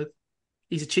to deal with.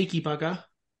 He's a cheeky bugger.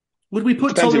 Would we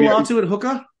put Depends if you- Toluatu at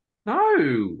hooker?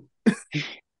 No. No,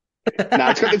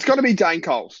 it's got to be Dane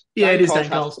Coles. Yeah, it is Dane has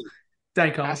Coles. to- Dane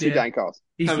Has Coles, to be yeah. Dane Coles.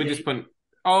 So we just put.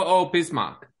 Oh,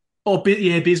 Bismarck.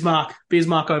 Bismarck.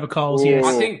 Bismarck over Coles, yes.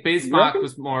 I think Bismarck reckon?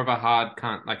 was more of a hard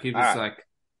cunt. Like he was Alright.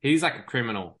 he's like a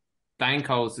criminal. Dane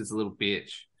Coles is a little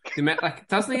bitch.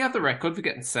 Doesn't he have the record for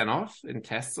getting sent off in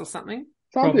tests or something?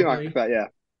 Something Probably. like that, yeah.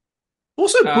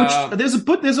 Also, Butch. Um,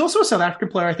 There's also a South African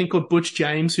player I think called Butch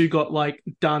James who got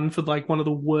done for one of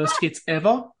the worst hits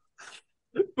ever.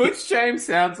 Butch James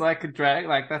sounds like a drag.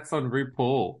 Like that's on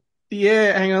RuPaul.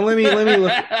 Yeah, hang on. Let me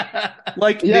look.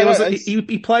 Yeah, there was no,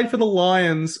 he played for the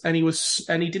Lions and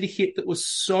he did a hit that was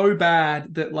so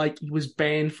bad that he was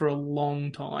banned for a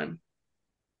long time.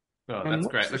 Oh, that's what's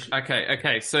great. this-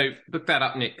 Okay. So look that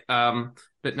up, Nick.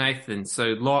 But Nathan,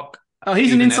 so Lock. Oh, he's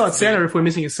an Even inside that's center if we're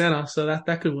missing a center, so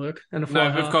that could work. And a No, fly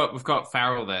half. we've got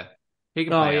Farrell there. He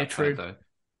can Oh, play yeah, outside true.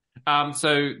 though.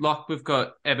 So Lock, we've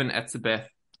got Evan Etzebeth,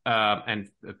 and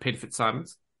Peter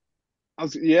Fitzsimons. I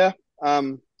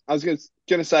was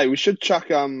gonna say we should chuck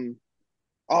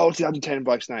what's the Argentinian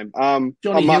bloke's name? Johnny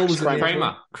Hill Marcus was in there.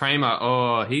 Kramer. Kramer.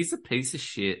 Oh, he's a piece of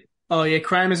shit. Oh yeah,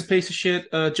 Kramer's a piece of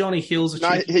shit. Johnny Hill's No,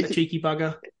 a cheeky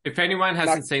bugger. If anyone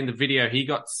hasn't seen the video, he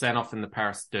got sent off in the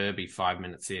Paris Derby 5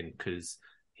 minutes in because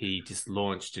he just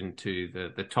launched into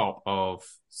the top of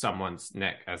someone's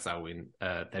neck as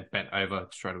they bent over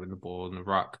to try to win the ball in the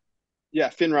ruck. Yeah,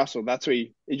 Finn Russell. That's who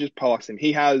he just polished him.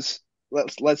 He has.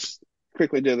 Let's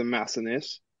quickly do the maths in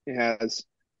this. He has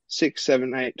 6,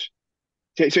 7, 8,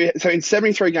 So in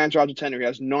 73 games for Argentina, he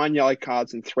has 9 yellow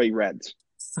cards and 3 reds.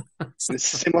 And a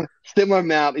similar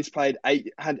amount. He's had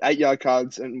 8 yellow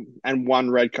cards and 1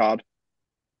 red card.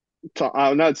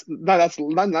 That's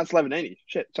Lavanini.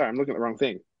 Shit, sorry, I'm looking at the wrong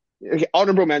thing. Okay,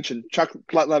 honorable mention: Chuck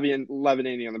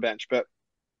Lavanini on the bench, but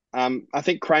I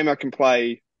think Kramer can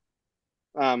play.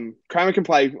 Kramer can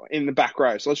play in the back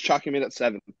row, so let's chuck him in at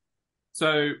 7.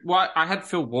 So what? I had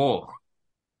Phil Waugh.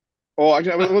 Or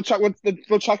we'll chuck him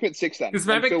at 6 then. Because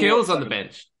maybe Gill's on the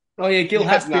bench. Oh yeah, Gill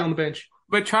has to be no. on the bench.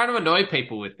 We're trying to annoy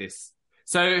people with this.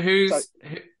 So who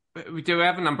do we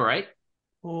have a number 8?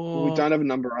 Or... We don't have a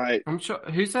number 8. I'm sure.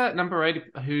 Who's that number 8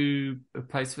 who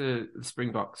plays for the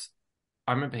Springboks?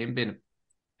 I remember him being a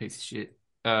piece of shit.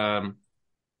 You know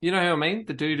who I mean?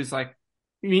 The dude is like...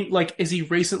 You mean, like, has he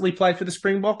recently played for the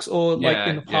Springboks or like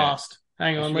in the past?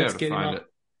 Hang on, let's get him up.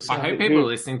 I hope people are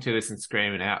listening to this and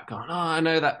screaming out, going, "Oh, I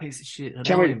know that piece of shit."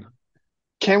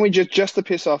 Can we just to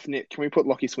piss off Nick? Can we put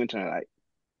Lockie Swinton at 8?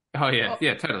 Oh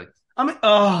yeah, totally.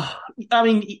 I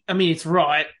mean, it's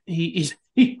right.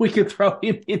 We could throw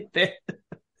him in there.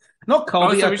 Not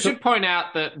Colby. So we should point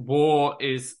out that Waugh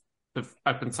is the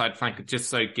open side flanker, just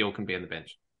so Gill can be on the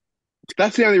bench.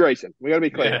 That's the only reason. We got to be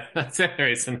clear. Yeah, that's the only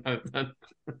reason.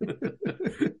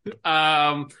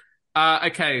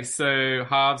 Okay, so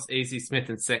halves, Easy, Smith,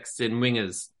 and Sexton,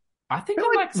 wingers. I think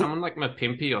I like someone like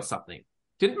Mapimpi or something.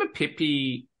 Didn't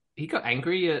Mapimpi, he got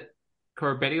angry at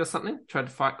Corabetti or something? Tried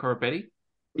to fight Corabetti?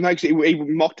 No, actually, he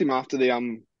mocked him after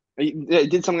he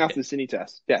did something after the Sydney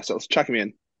test. Yeah, so let's chuck him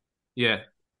in. Yeah.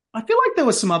 I feel like there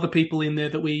were some other people in there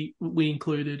that we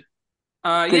included.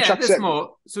 There's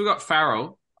more. So we got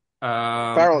Farrell.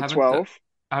 Farrell at 12.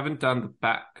 I haven't done the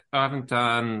back. I haven't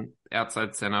done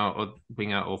outside centre or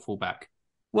winger or fullback.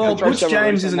 Well, Butch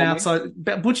James is an outside.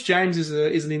 Butch James is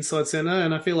an inside centre,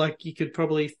 and I feel like you could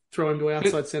probably throw him to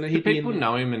outside centre. Do people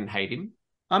know him and hate him?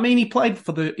 I mean, he played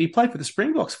for the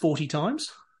Springboks 40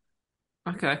 times.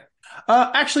 Okay.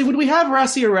 Actually, would we have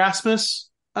Rassi Erasmus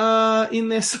in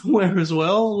there somewhere as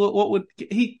well? What would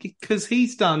he? Because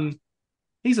he's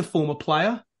a former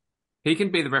player. He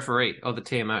can be the referee or the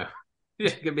TMO. Yeah,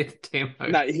 he can be the TMO.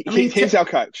 No, he's our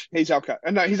coach. He's our coach.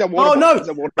 No, he's a water.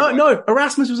 No,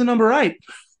 Erasmus was a number 8.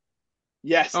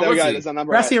 Yes, there we go. There's a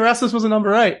number 8. Rassi Erasmus was a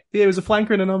number 8. Yeah, he was a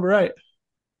flanker and a number 8.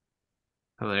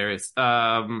 Hilarious.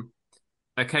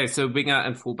 Okay, so winger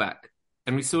and fullback.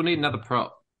 And we still need another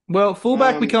prop. Well,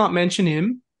 fullback, we can't mention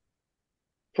him.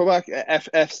 Fullback,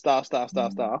 F star.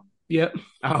 Yep.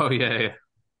 Oh, yeah.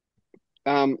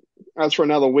 As for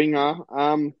another winger,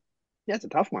 it's a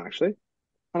tough one, actually.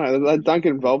 I don't know, they don't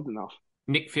get involved enough.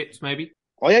 Nick Phipps, maybe?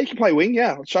 Oh, yeah, you can play wing,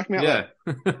 yeah. Let's chuck him out there.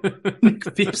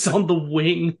 Nick Phipps on the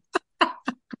wing.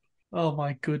 Oh,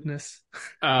 my goodness.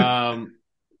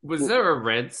 Was there a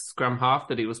red scrum half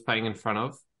that he was playing in front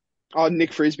of? Oh,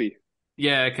 Nick Frisbee.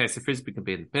 Yeah, okay, so Frisbee can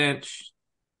be on the bench.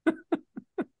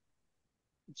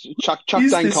 Chuck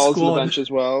Dane Coles on the bench as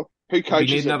well. Who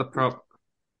coaches We need another prop.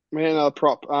 We need another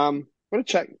prop. What did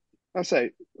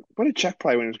Jack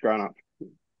play when he was growing up?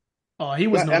 Oh, he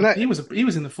was not. He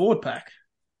was in the forward pack.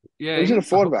 Yeah, he was in a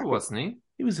forward pack, wasn't he?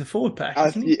 He was a forward pack,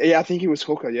 wasn't he? Yeah, I think he was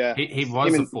hooker. Yeah, he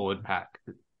was a forward pack.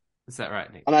 Is that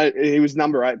right, Nick? I know he was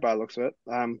number 8 by the looks of it.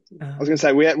 I was going to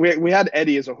say we had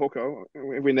Eddie as a hooker.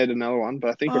 We need another one, but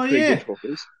I think we're pretty good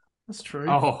hookers. That's true.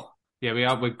 Oh, yeah, we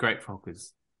are. We're great for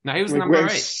hookers. No, he was number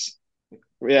 8.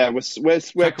 Yeah, we're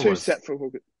too set for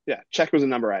hookers. Yeah, Check was a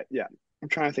number 8. Yeah, I'm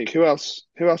trying to think who else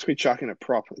can we chuck in a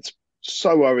prop. It's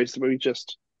so obvious that we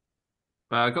just.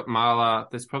 I got Marla.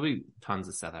 There's probably tons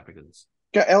of South Africans.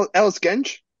 Got Ellis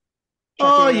Genge.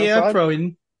 Oh yeah, throw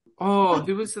in. Oh,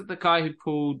 who was the guy who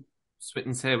pulled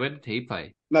Switten's hair? Where did he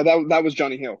play? No, that was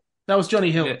Johnny Hill. That was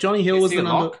Johnny Hill. Yeah. Johnny Hill was the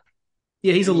number. Lock?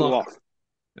 Yeah, he's a lock.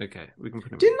 Okay, we can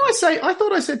put him. Didn't I say? I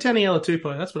thought I said Taniela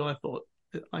Tupou. That's what I thought.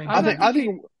 I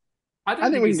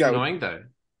think we he's can go. Annoying though.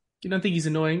 You don't think he's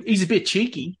annoying? He's a bit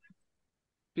cheeky.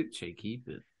 Bit cheeky,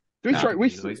 but do we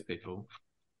annoys people.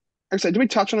 Actually, do we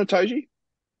touch on Itoje?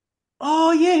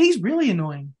 Oh yeah, he's really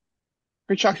annoying. Can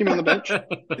we chuck him on the bench?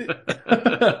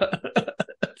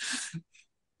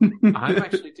 I'm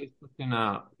actually just looking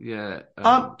up. Yeah.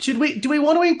 Do we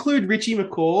want to include Richie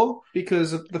McCaw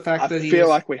because of the fact that I feel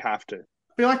like we have to.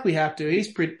 I feel like we have to. He's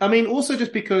pretty. I mean, also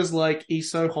just because like he's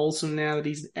so wholesome now that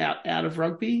he's out of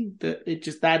rugby that it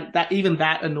just that even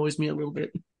that annoys me a little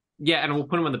bit. Yeah, and we'll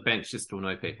put him on the bench just to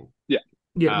annoy people. Yeah,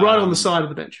 right on the side of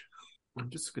the bench. I'm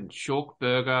just going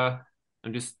Schalkberger.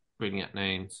 I'm just reading out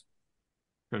names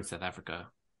from South Africa.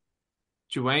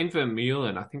 Dwayne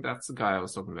Vermeulen. I think that's the guy I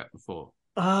was talking about before.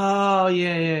 Oh,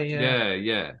 yeah.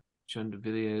 Yeah. John de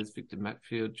Villiers, Victor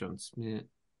Matfield, John Smith.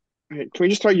 Can we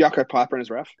just throw Jaco Piper in as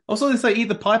ref? Also, they say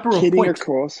either Piper or Kidding, Point. of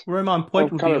course. Roman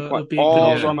Point would be a Point. good Oh,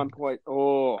 option. Roman Point.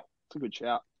 Oh, it's a good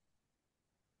shout.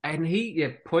 And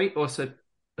Point also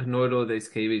annoyed all these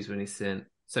Kiwis when he sent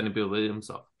Bill Williams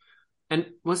off. And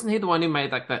wasn't he the one who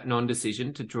made like that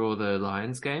non-decision to draw the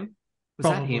Lions game? Was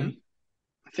that Probably. him?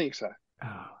 I think so.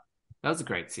 Oh, that was a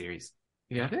great series.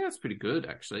 Yeah, I think that's pretty good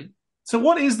actually. So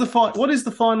what is the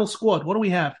final squad? What do we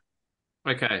have?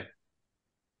 Okay.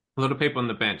 A lot of people on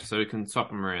the bench, so we can swap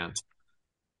them around.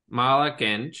 Marla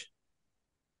Genge,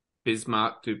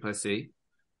 Bismarck Duplessis,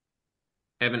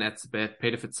 Evan Etzebeth,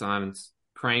 Peter Fitzsimons,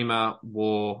 Kramer,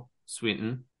 War,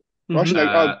 Swinton, Actually,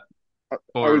 no,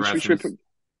 or we should Erasmus. put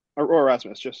or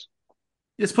Erasmus, just.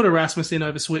 Let's put Erasmus in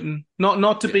over Swinton.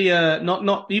 Not to be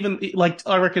not even like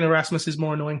I reckon Erasmus is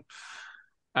more annoying.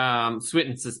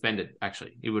 Swinton suspended,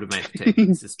 actually. He would have made the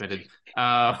team. Suspended.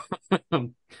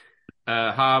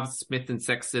 Halves, Smith and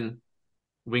Sexton.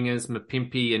 Wingers,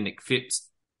 Mapimpi and Nick Phipps.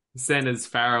 Centers,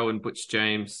 Farrell and Butch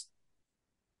James.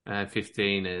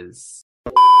 15 is...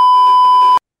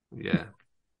 Yeah.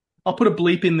 I'll put a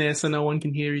bleep in there so no one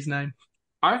can hear his name.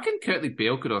 I reckon Kurtley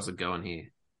Beale could also go in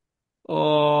here.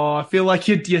 Oh, I feel like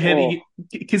you're heading...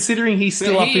 Considering he's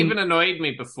still But up he in... even annoyed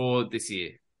me before this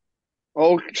year.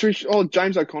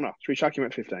 James O'Connor. Should we chuck him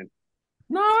at 15?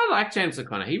 No, I like James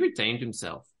O'Connor. He redeemed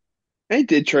himself. He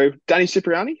did, true. Danny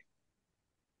Cipriani?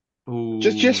 Ooh.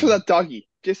 Just for that Dougie.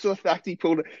 Just for the fact he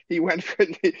pulled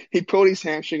his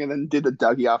hamstring and then did the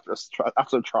Dougie after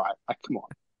a try. Like, come on.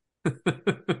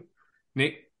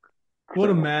 Nick? What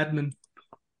a madman.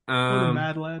 What a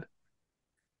mad lad.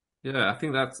 Yeah, I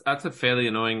think that's a fairly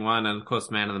annoying one. And of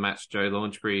course, man of the match, Joe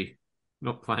Launchbury,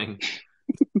 not playing.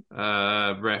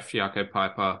 Ref, Jaco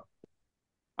Piper.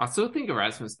 I still think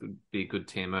Erasmus could be a good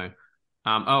TMO.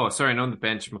 And on the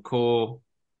bench, McCaw,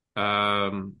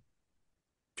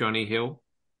 Johnny Hill,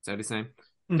 is that his name?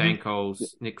 Mm-hmm. Dane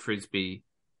Coles, Nick Frisby,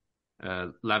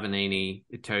 Lavanini,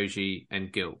 Itoji,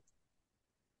 and Gill.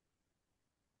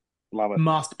 Love it.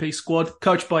 Masterpiece squad,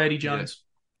 coached by Eddie Jones.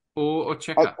 Or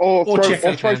Checker. Or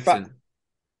Checker. throw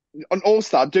an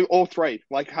all-star. Do all three.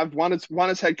 Like have one as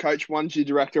head coach, one's your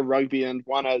director of rugby, and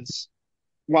one's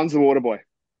the water boy.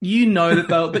 You know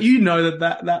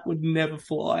that would never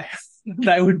fly.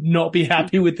 They would not be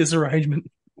happy with this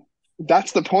arrangement.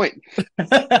 That's the point.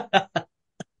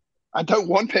 I don't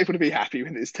want people to be happy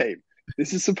with this team.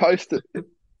 This is supposed to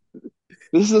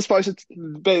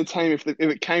be a team. If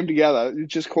it came together, it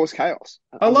just cause chaos.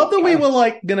 I love that we were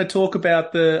going to talk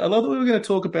about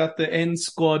the end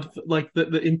squad, like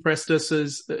that impressed us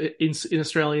as in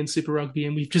Australian Super Rugby,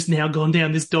 and we've just now gone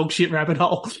down this dog shit rabbit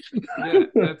hole. Yeah,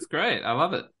 that's great. I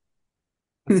love it.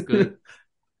 That's good.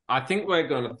 I think we're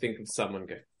going to think of someone.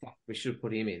 Go, fuck, we should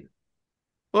put him in.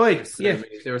 Oi,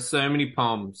 There are so many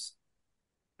Poms.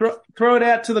 Throw it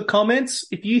out to the comments.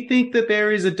 If you think that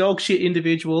there is a dog shit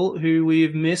individual who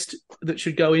we've missed that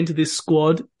should go into this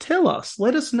squad, tell us.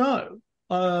 Let us know.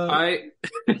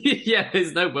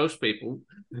 There's no Welsh people.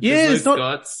 Yeah, there's no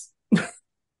Scots.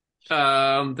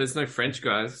 There's no French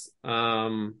guys.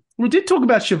 We did talk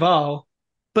about Cheval,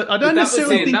 but I don't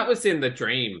necessarily think that was in the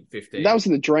Dream 15. That was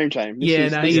in the Dream team.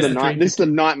 This is the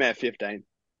Nightmare 15.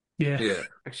 Yeah.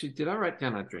 Actually, did I write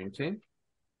down our Dream team?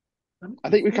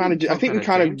 I think we kind of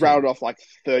rattled off like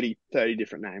 30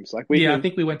 different names. Like I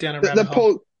think we went down a rabbit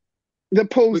hole. The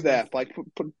pool's there. Like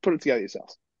put it together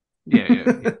yourselves.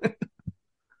 Yeah.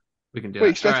 We can do it. Are you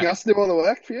expecting us to do all the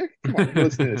work for you? Come on,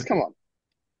 let's do this. Come on.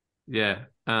 Yeah.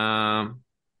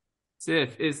 So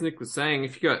as Nick was saying,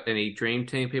 if you got any dream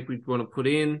team people you want to put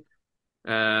in,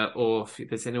 or if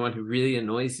there's anyone who really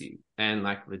annoys you and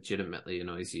like legitimately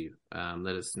annoys you,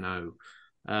 let us know.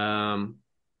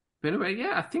 But anyway,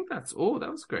 yeah, I think that's all.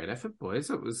 That was a great effort, boys.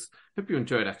 Hope you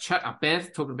enjoyed our chat, our banter,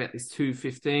 talking about these 2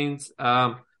 15s.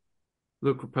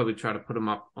 Look, we'll probably try to put them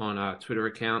up on our Twitter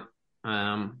account,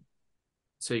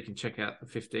 so you can check out the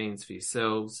 15s for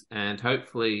yourselves, and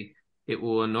hopefully it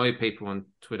will annoy people on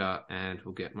Twitter and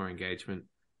we'll get more engagement.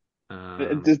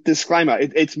 Disclaimer: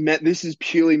 this is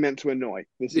purely meant to annoy.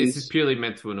 This is purely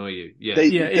meant to annoy you. Yeah,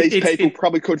 these people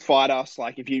probably could fight us.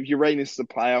 Like if you're reading this as a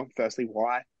player, firstly,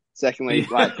 why? Secondly, if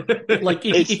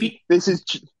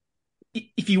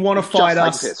you want to fight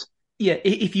us,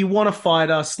 if you want to fight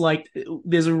us, like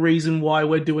there's a reason why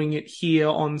we're doing it here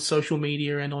on social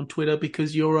media and on Twitter,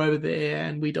 because you're over there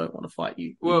and we don't want to fight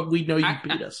you. Well, we know you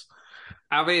beat us.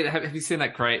 I mean, have you seen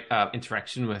that great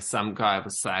interaction where some guy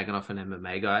was slagging off an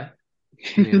MMA guy?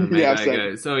 And the MMA guy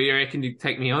goes, "So you reckon you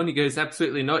take me on?" He goes,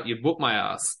 "Absolutely not. You'd whoop my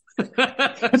ass."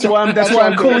 That's why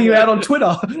I'm calling you out on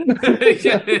Twitter.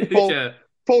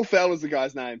 Paul Fell is the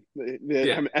guy's name,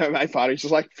 the MMA fighter. He's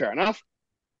just like, fair enough.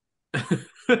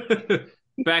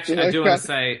 But actually, Yeah, I do want okay. to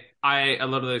say, a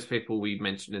lot of those people we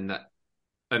mentioned in that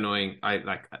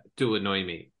do annoy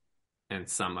me, and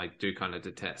some I do kind of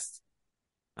detest.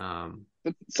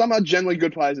 But some are generally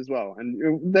good players as well,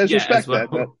 and there's Yeah, respect as well.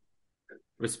 there.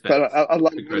 Respect. But a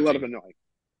lot Begrudging. of annoying.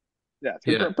 Yeah,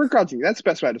 Yeah. begrudging. That's the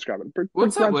best way to describe it.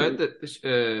 What's that Begrudging. word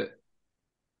that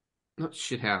not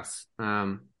shithouse?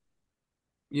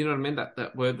 You know what I mean?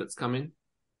 That word that's coming,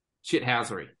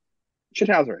 shithousery.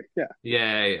 Shithousery. Yeah.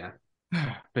 Yeah.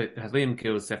 But Liam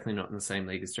Gill is definitely not in the same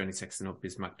league as Johnny Sexton or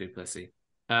Bismarck Duplessis.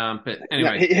 But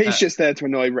anyway, No, he's just there to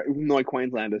annoy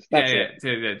Queenslanders. That's it.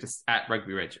 Yeah, just at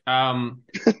Rugby Reg.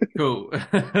 Cool.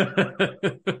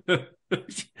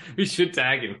 We should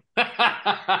tag him.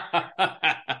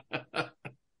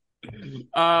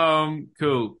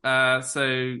 Cool.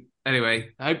 So anyway,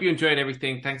 I hope you enjoyed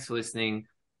everything. Thanks for listening.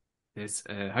 There's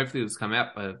hopefully it'll come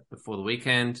out before the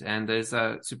weekend, and there's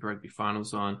Super Rugby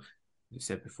finals on. You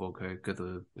said before, go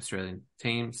the Australian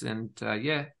teams, and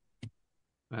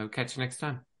we'll catch you next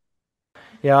time.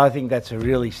 Yeah, I think that's a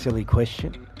really silly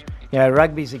question. You know,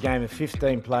 rugby's a game of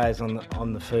 15 players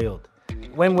on the field.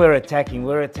 When we're attacking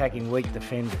weak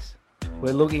defenders.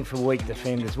 We're looking for weak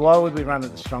defenders. Why would we run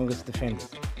at the strongest defenders?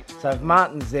 So if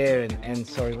Martin's there and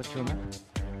sorry, what's your name?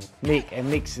 Nick, and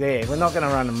Nick's there, we're not going to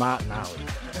run a Martin, are we?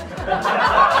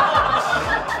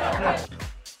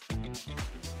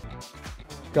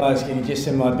 Guys, can you just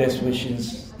send my best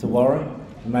wishes to Warren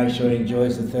and make sure he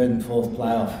enjoys the 3rd and 4th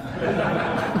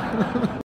playoff?